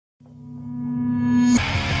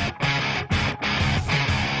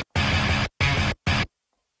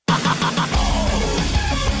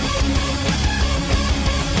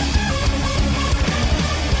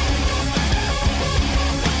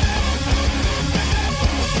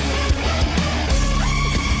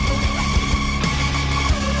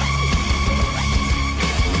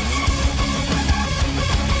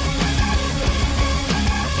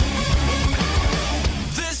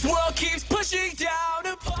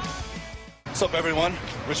What's up, everyone?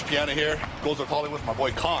 Rich Piana here, Goldsworth Hollywood, my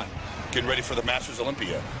boy Con, getting ready for the Masters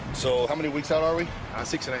Olympia. So how many weeks out are we?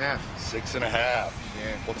 6.5. 6.5. Yeah.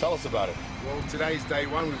 Well, tell us about it. Well, today's day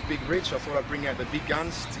one with Big Rich. I thought I'd bring out the big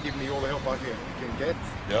guns to give me all the help I can get.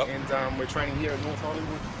 Yep. And we're training here at North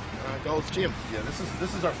Hollywood Gold's Gym. Yeah,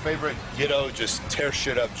 this is our favorite ghetto, just tear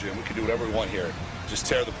shit up gym. We can do whatever we want here. Just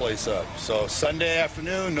tear the place up. So Sunday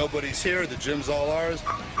afternoon, nobody's here. The gym's all ours.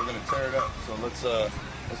 We're gonna tear it up. So let's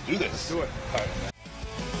do this. Let's do it. All right.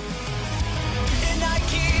 And I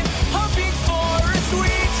keep hoping for a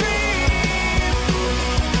sweet dream.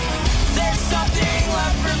 There's something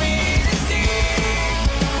left for me to see.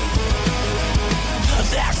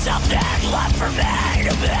 There's something left for me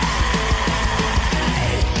to be.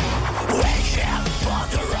 We can't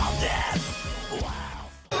bother on this. Wow.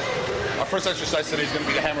 Our first exercise today is going to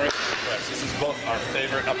be the hammer press. This is both our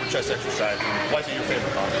favorite upper chest exercise. Why is it your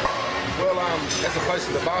favorite, Con? Well, as opposed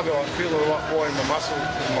to the barbell, I feel a lot more in my muscle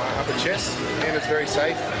in my upper chest, and it's very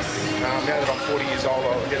safe. Now that I'm 40 years old,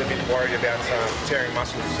 I get a bit worried about tearing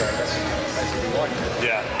muscles, so that's basically why.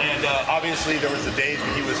 Yeah, and obviously there was the days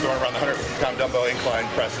when he was throwing around the 150-pound dumbbell incline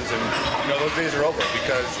presses, and those days are over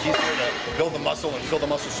because he's here to build the muscle and feel the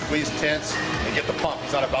muscle squeeze tense and get the pump.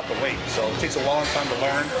 It's not about the weight, so it takes a long time to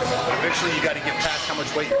learn, but eventually you got to get past how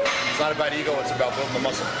much weight you're doing. It's not about ego, it's about building the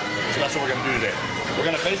muscle. So that's what we're going to do today. We're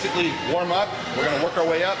going to basically warm up, we're going to work our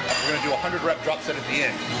way up, we're going to do a 100-rep drop set at the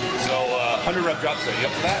end. So 100-rep drop set, you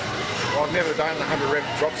up for that? Well, I've never done a 100-rep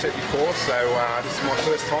drop set before, so this is my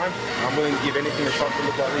first time. I'm willing to give anything a shot to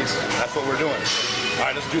look like this. That's what we're doing. All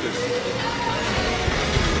right, let's do this.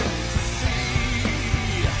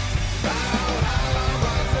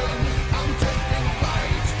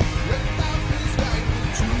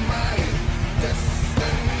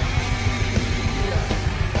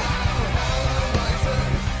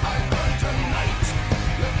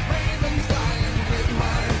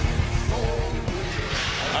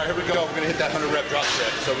 Here we go. We're going to hit that 100-rep drop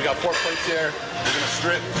set. So we got 4 plates here. We're going to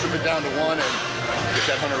strip it down to 1 and get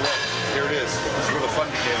that 100 reps. Here it is. This is where the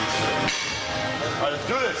fun begins. All right, let's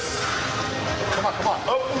do this. Come on, come on.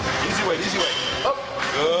 Up. Easy weight, easy weight. Up.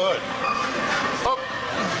 Good. Up.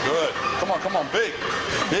 Good. Come on. Big.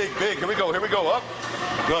 Big, big. Here we go. Up.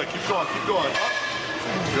 Good. Keep going, Up.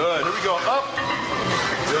 Good. Here we go. Up.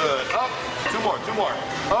 Good. Up. 2 more.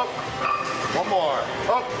 Up. 1 more.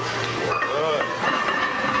 Up. Good.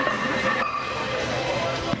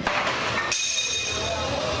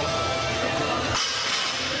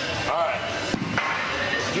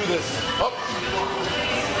 Do this. Up.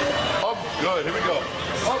 Up. Good. Here we go.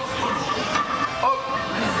 Up. Up.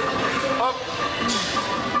 Up.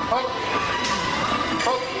 Up.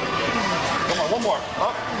 Up. Come on. 1 more.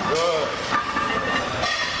 Up. Good.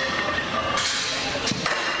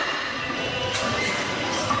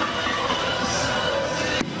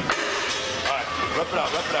 All right. Rep it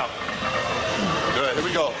out. Good. Here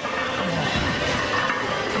we go.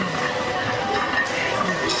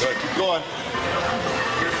 Good. Keep going.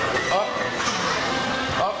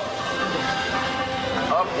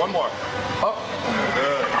 Up. 1 more. Up.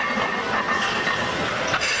 Good.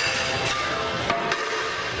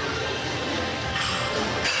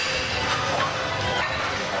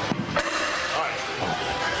 All right.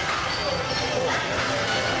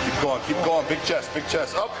 Keep going. Big chest.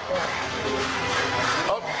 Up.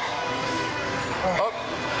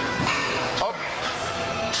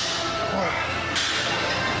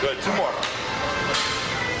 Good. 2 more.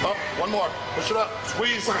 Up, 1 more. Push it up.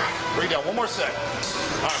 Squeeze. Bring it down. 1 more set.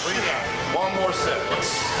 All right, bring it down. 1 more set. 1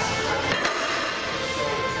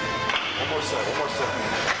 more set.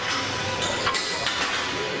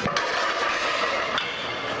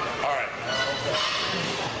 All right.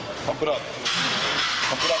 Pump it up.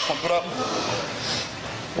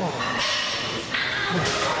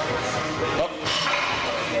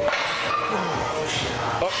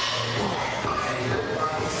 Up.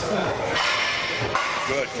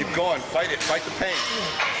 Good. Keep going. Fight it. Fight the pain.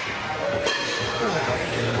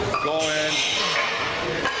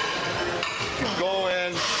 Keep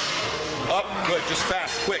going. Up. Good. Just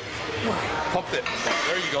fast. Quick. Pump it.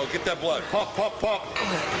 There you go. Get that blood. Pump.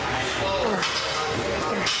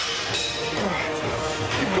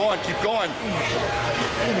 Keep going.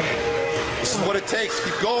 This is what it takes.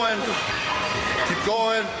 Keep going.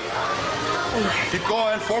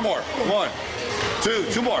 4 more. 1,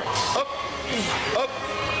 2 more. Up.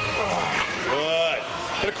 Good.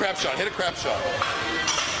 Hit a crab shot.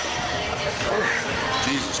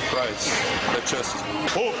 Jesus Christ. That chest is...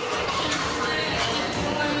 Boom.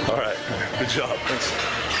 All right. Good job. Thanks.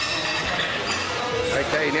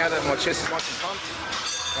 Okay, now that my chest is nice and pumped,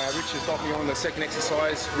 Rich has got me on the second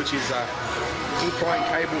exercise, which is incline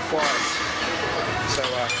cable flies. So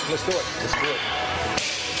let's do it. Let's do it.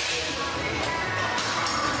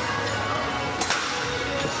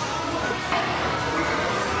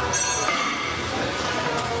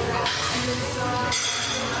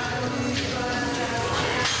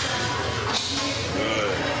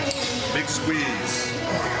 Good. Big squeeze.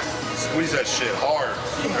 Squeeze that shit hard.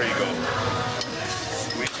 There you go.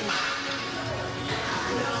 Squeeze it.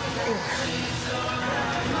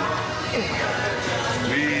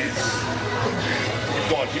 Squeeze. Keep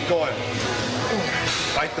going, keep going.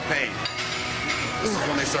 Fight the pain. This is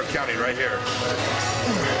when they start counting right here.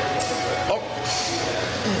 Up.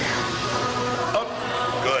 Up.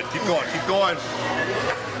 Good. Keep going, keep going.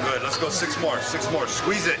 Good. Let's go 6 more. 6 more.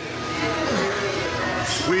 Squeeze it.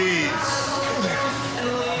 Squeeze.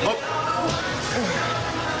 Up.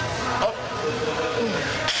 Up.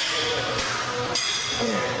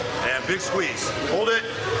 And big squeeze. Hold it.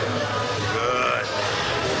 Good.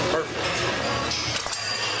 Perfect.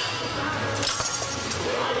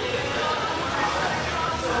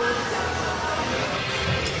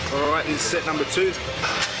 All right, this is set number 2.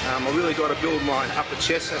 I really got to build my upper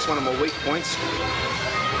chest. That's one of my weak points.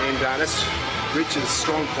 And that's Rich's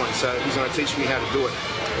strong point, so he's going to teach me how to do it.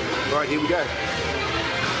 All right, here we go.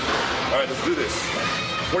 All right, let's do this.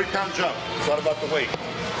 40-pound jump. It's not about the weight.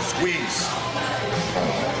 Squeeze.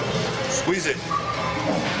 Squeeze it.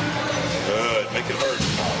 Good. Make it hurt.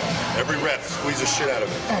 Every rep, squeeze the shit out of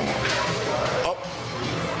it. Up.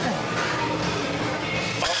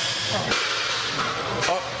 Up.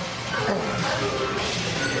 Up.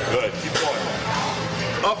 Good. Keep going.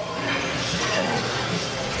 Up.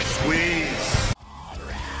 Squeeze.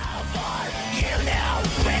 You know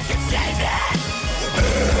we can save it.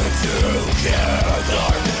 Together,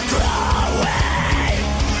 growing.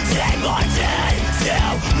 Day by day,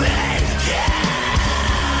 till midnight.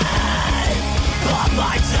 But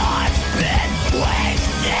my time's been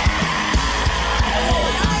wasted. My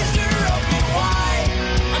eyes are open wide.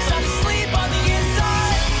 I'm sound asleep on the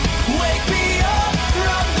inside. Wake me up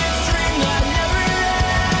from this dream that never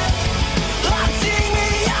ends. Haunting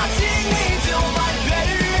me till my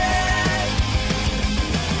better end.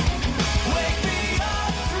 Wake me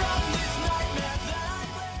up from this nightmare that I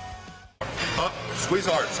live. Up. Squeeze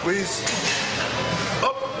hard. Squeeze.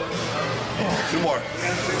 Up. 2 more.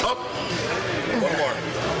 Up. 1 more.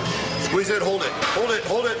 Squeeze it. Hold it. Hold it.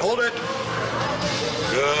 Hold it. Hold it.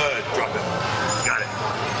 Good. Drop it. Got it.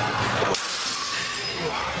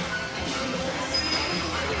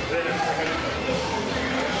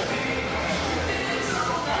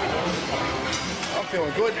 I'm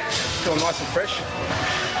feeling good. Feeling nice and fresh.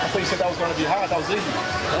 I thought you said that was going to be hard. That was easy.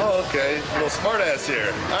 Oh, okay. A little smart ass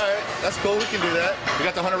here. All right. That's cool. We can do that. We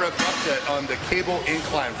got the 100 rep drop set on the cable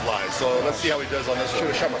incline fly. So let's see how he does on this Should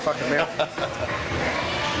one. have shut my fucking mouth.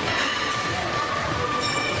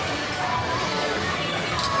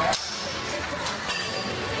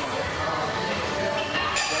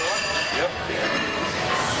 Yep.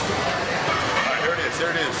 All right. Here it is. Here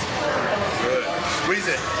it is. Good. Squeeze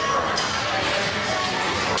it.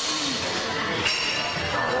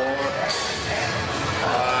 4,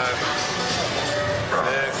 5,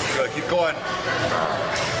 6. Good. Keep going.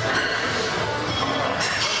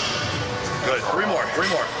 Good. 3 more. 3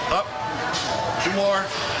 more. Up. 2 more.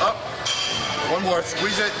 Up. 1 more.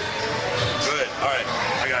 Squeeze it. Good. All right.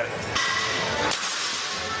 I got it.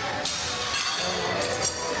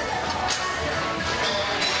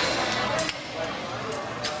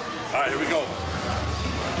 All right. Here we go.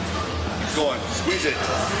 Keep going. Squeeze it.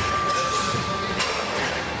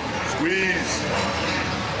 Squeeze.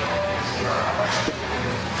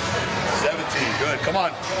 17. Good. Come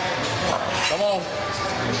on. Come on.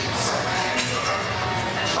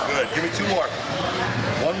 Good. Give me 2 more.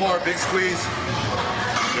 1 more. Big squeeze.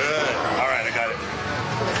 Good. All right. I got it.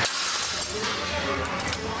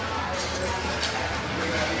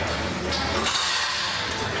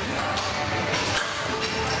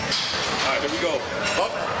 All right. Here we go.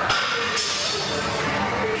 Up.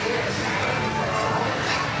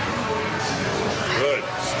 Good.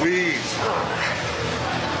 Squeeze.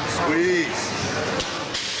 Squeeze.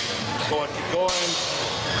 Keep going. Keep going.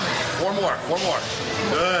 4 more. 4 more.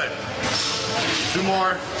 Good. 2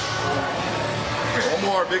 more. 1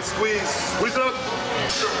 more. Big squeeze. Squeeze it up.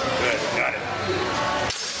 Good. Got it.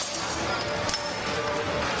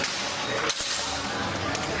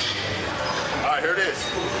 All right. Here it is.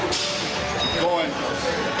 Keep going.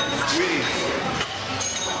 Squeeze.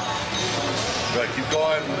 Good. Keep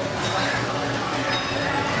going.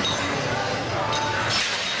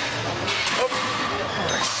 Up.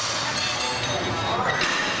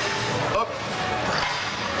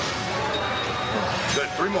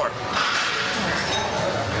 3 more.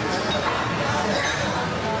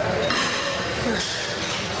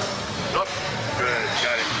 Up. Good.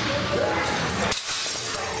 Got it.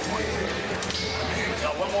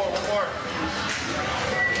 Now one more.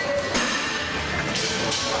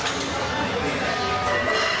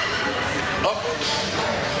 Up.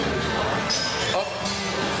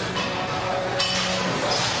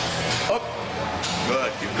 Up.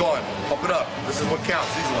 Good. Keep going. Pump it up. This is what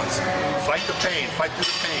counts, these ones. Fight the pain. Fight through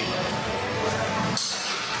the pain.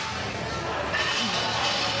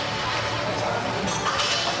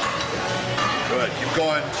 Good. Keep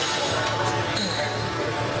going.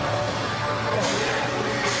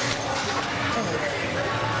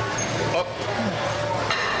 Up.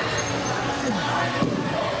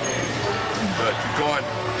 Good. Keep going.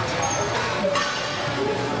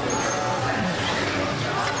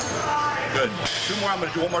 Good. 2 more. I'm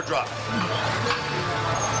going to do 1 more drop.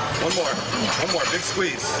 1 more. 1 more. Big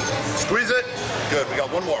squeeze. Squeeze it. Good. We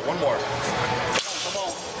got 1 more. 1 more. Come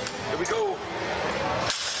on. Here we go.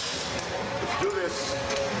 Let's do this.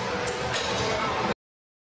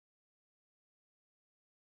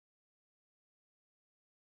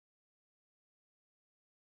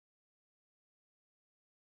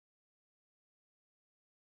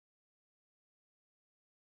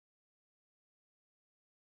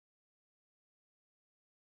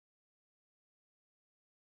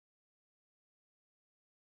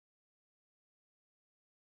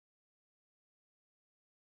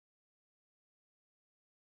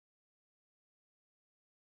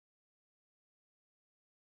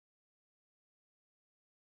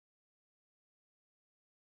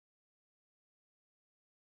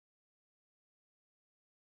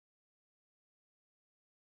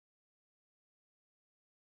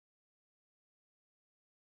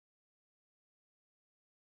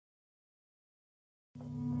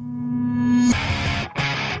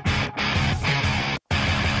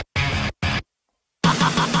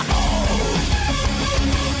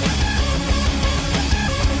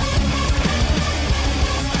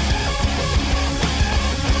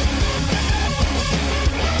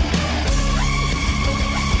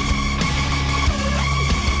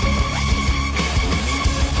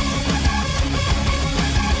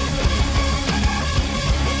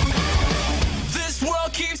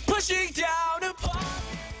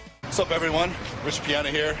 What's up, everyone? Rich Piana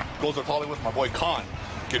here, Goals with Hollywood with my boy Con,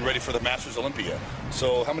 getting ready for the Masters Olympia.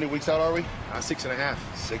 So how many weeks out are we? 6.5.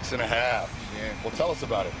 6.5. Yeah. Well, tell us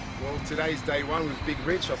about it. Well, today's day 1 with Big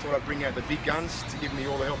Rich. I thought I'd bring out the big guns to give me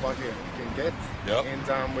all the help I can get. Yep.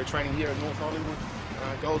 And we're training here at North Hollywood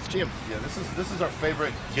Gold's Gym. Yeah, this is our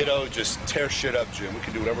favorite ghetto, just tear shit up gym. We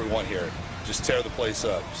can do whatever we want here. Just tear the place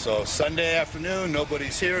up. So Sunday afternoon,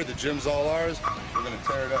 nobody's here. The gym's all ours. We're gonna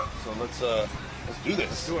tear it up. So let's do this.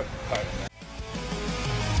 Let's do it. All right.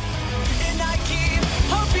 And I keep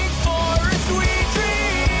hoping for a sweet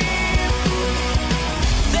dream.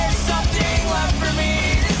 There's something left for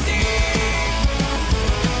me to see.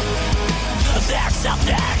 There's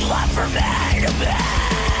something left for me to be.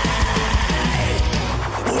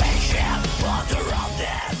 We can't wander on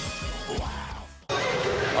this. Wow.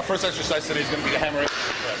 Our first exercise today is going to be the hammer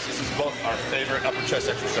press. This is both our favorite upper chest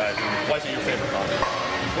exercise. Why is it your favorite, Con?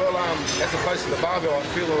 Well, as opposed to the barbell, I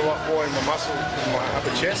feel a lot more in my muscle, in my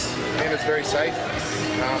upper chest, and it's very safe.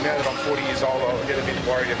 Now that I'm 40 years old, I'll get a bit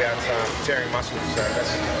worried about tearing muscles, so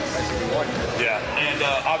that's basically why. Yeah, and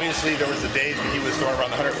obviously there was the days when he was throwing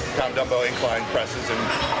around the 150-pound dumbbell incline presses, and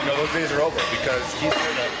those days are over because he's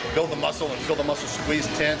here to build the muscle and feel the muscle squeeze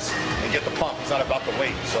tense and get the pump. It's not about the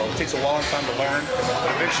weight, so it takes a long time to learn, but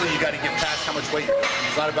eventually you got to get past how much weight you're lifting.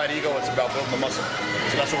 It's not about ego, it's about building the muscle.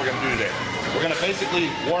 So that's what we're going to do today. We're going to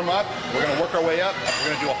basically warm up, we're going to work our way up, and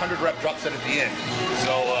we're going to do a 100-rep drop set at the end.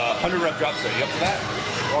 So 100-rep drop set, you up for that?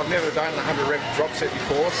 Well, I've never done a 100-rep drop set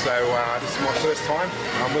before, so this is my first time.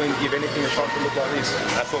 I'm willing to give anything a shot to look like this.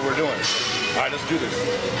 That's what we're doing. All right, let's do this.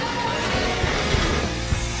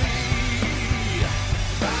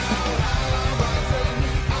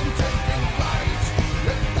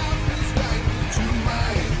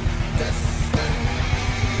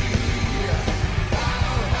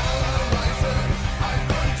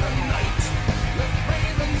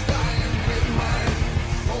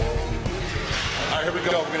 Here we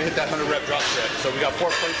go. We're going to hit that 100-rep drop set. So we got 4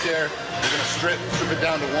 plates here. We're going to strip it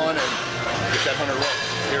down to 1 and get that 100 reps.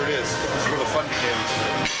 Here it is. This is where the fun begins.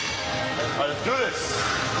 All right, let's do this.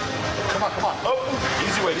 Come on, come on. Up.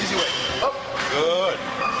 Easy weight, easy weight. Up. Good.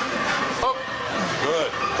 Up. Good.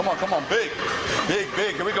 Come on, come on. Big. Big,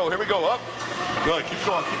 big. Here we go, here we go. Up. Good. Keep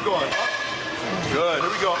going, keep going. Up. Good.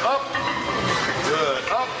 Here we go. Up. Good.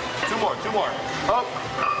 Up. 2 more, two more. Up.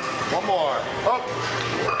 One more. Up.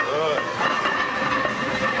 Good.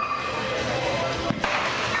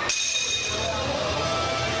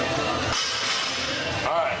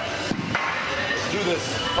 All right. Let's do this.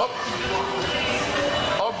 Up.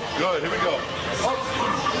 Up. Good. Here we go. Up.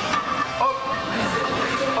 Up.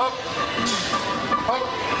 Up. Up.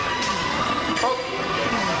 Up.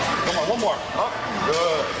 Come on, one more. Up.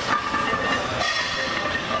 Good.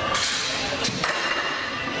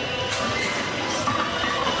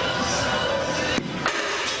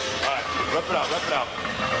 All right, rep it out, rep it out.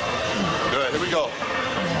 Good, here we go.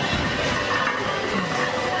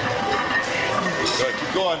 Good,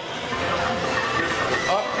 keep going.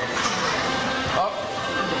 Up. Up.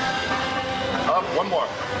 Up, one more.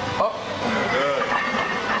 Up. Good.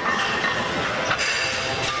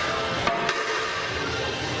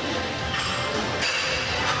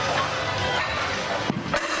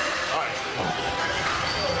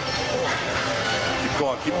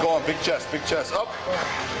 Keep going, big chest, up,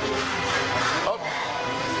 up,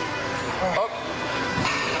 up,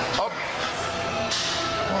 up.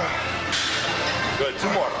 Good, two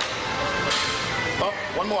more. Up,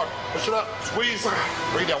 one more, push it up, squeeze,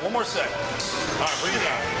 bring it down, one more set. All right, bring it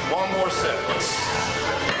down, one more set.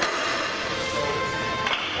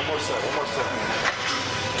 One more set, one more set.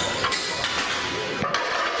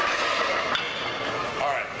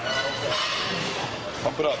 All right,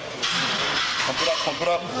 pump it up. Pump it up, pump it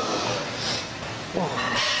up.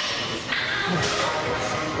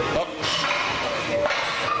 Up.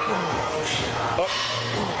 Up.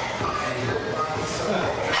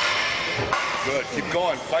 Good, keep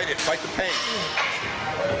going, fight it, fight the pain.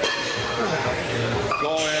 Keep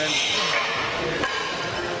going.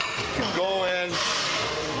 Keep going.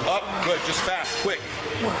 Up, good, just fast, quick.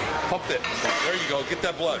 Pump it. There you go, get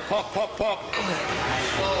that blood. Pump, pump, pump.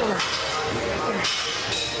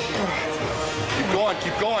 Keep going,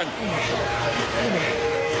 keep going.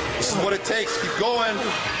 This is what it takes. Keep going.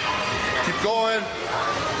 Keep going.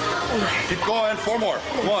 Keep going. Four more.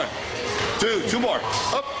 One, two more.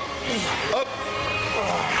 Up, up.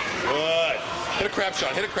 Good. Hit a crab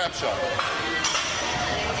shot, hit a crab shot.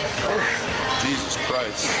 Jesus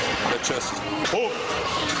Christ. That chest is... Oh.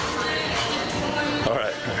 All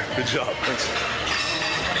right, good job. Thanks.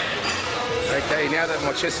 Okay, now that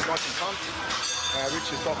my chest is nice and pumped, Rich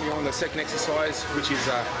has got me on the second exercise, which is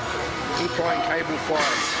incline cable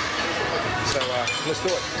flies. So let's do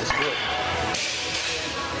it. Let's do it.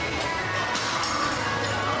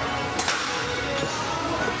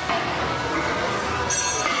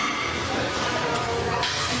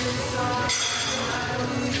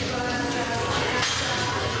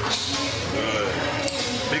 Good.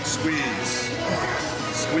 Big squeeze.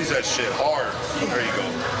 Squeeze that shit hard. There you go.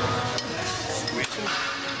 Squeeze it.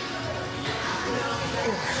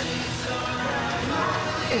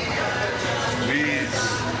 Squeeze.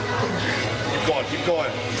 Keep going, keep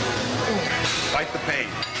going. Fight the pain.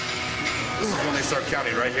 This is when they start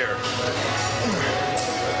counting right here.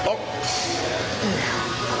 Up.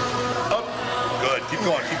 Up. Good. Keep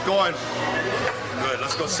going, keep going. Good.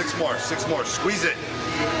 Let's go six more. Squeeze it.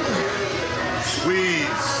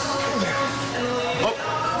 Squeeze. Up.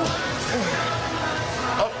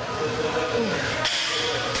 Up.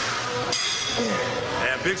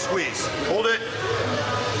 And big squeeze. Hold it.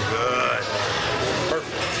 Good.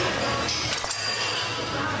 Perfect.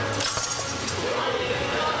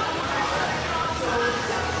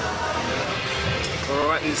 All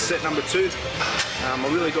right, this is set number 2. I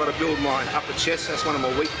really got to build my upper chest. That's one of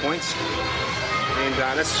my weak points. And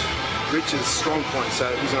that's Rich's strong point, so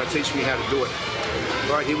he's going to teach me how to do it.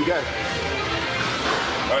 All right, here we go.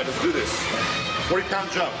 All right, let's do this.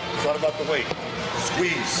 40-pound jump. It's not about the weight.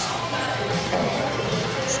 Squeeze.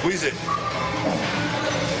 Squeeze it.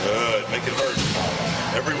 Good. Make it hurt.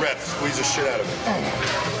 Every rep, squeeze the shit out of it.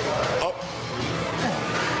 Up.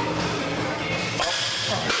 Up.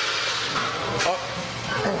 Up.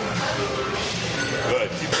 Good.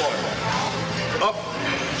 Keep going. Up.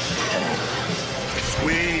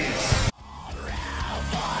 Squeeze.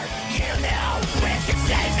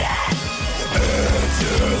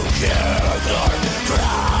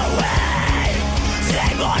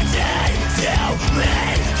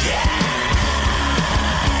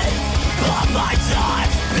 My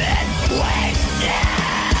time's been wasted.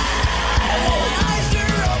 Eyes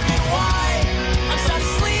are open wide. I'm sound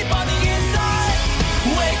asleep on the inside.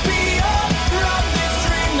 Wake me up from this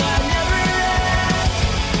dream that never ends.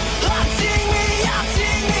 Haunting me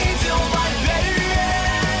till my better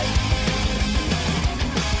end.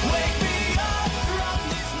 Wake me up from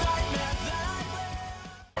this nightmare that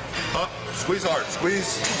I live. Up. Squeeze hard.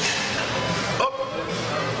 Squeeze. Up.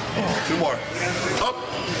 2 more. Up.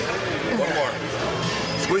 1 more.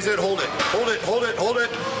 Squeeze it, hold it. Hold it, hold it, hold it.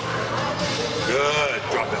 Good.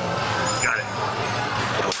 Drop it. Got it.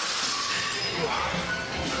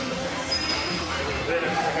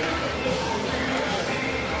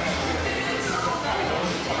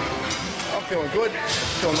 I'm feeling good.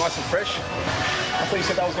 Feeling nice and fresh. I thought you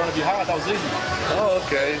said that was going to be hard. That was easy. Oh,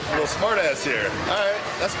 okay. A little smart ass here. All right,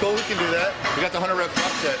 that's cool. We can do that. We got the 100 rep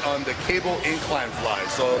drop set on the cable incline fly.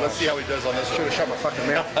 So let's see how he does on this. Should have shut my fucking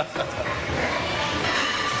mouth.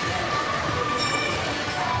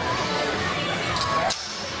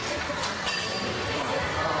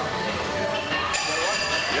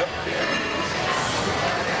 Yep.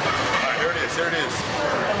 All right, here it is. Here it is.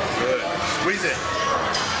 Good. Squeeze it.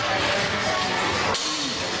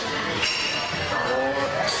 4,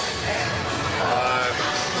 5,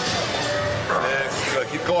 6. Good.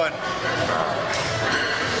 Keep going.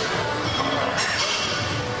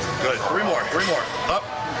 Good. 3 more. 3 more. Up.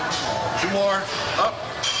 2 more. Up.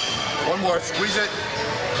 1 more. Squeeze it.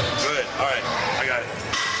 Good. All right. I got it.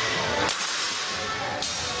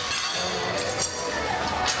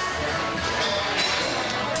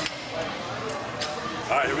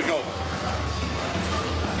 All right. Here we go.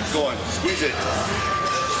 Keep going. Squeeze it.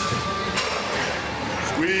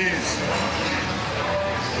 Squeeze.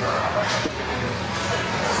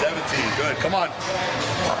 17. Good. Come on.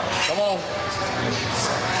 Come on.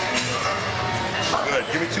 Good.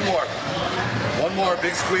 Give me 2 more. 1 more.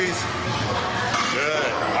 Big squeeze.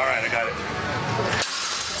 Good. All right. I got it.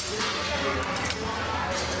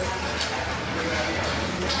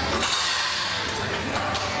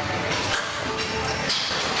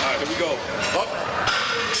 All right. Here we go. Up.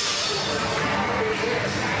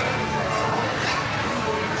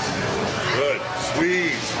 Good.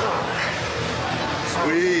 Squeeze.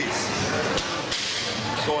 Squeeze.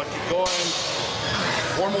 Keep going. Keep going.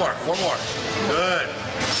 4 more. 4 more. Good.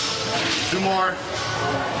 2 more.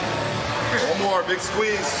 1 more. Big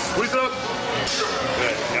squeeze. Squeeze it up.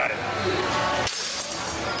 Good. Got it.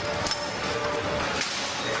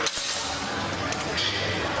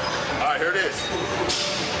 All right. Here it is.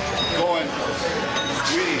 Keep going.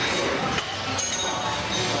 Squeeze.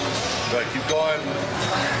 Good. Keep going.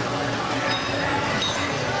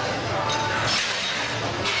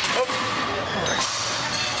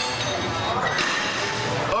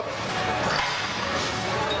 Up.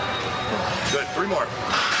 Good. 3 more.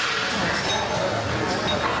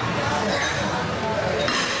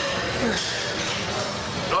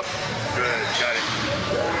 Up. Good. Got it.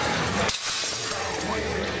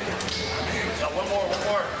 Now 1 more. 1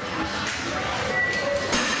 more.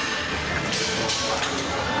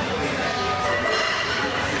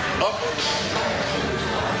 Up.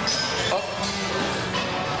 Up.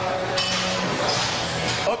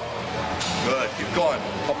 Up. Good. Keep going.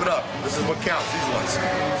 Pump it up. This is what counts, these ones.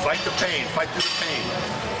 Fight the pain. Fight through the pain.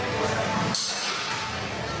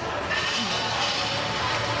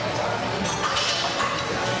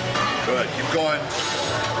 Good. Keep going.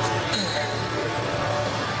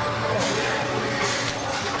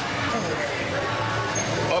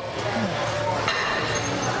 Up.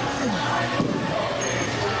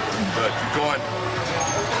 Good. Keep going.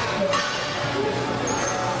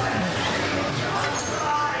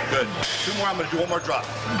 Good. 2 more. I'm going to do 1 more drop.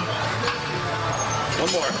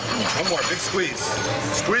 1 more. 1 more. Big squeeze.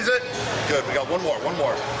 Squeeze it. Good. We got 1 more. 1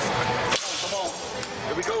 more. Come on. Come on.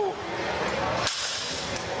 Here we go.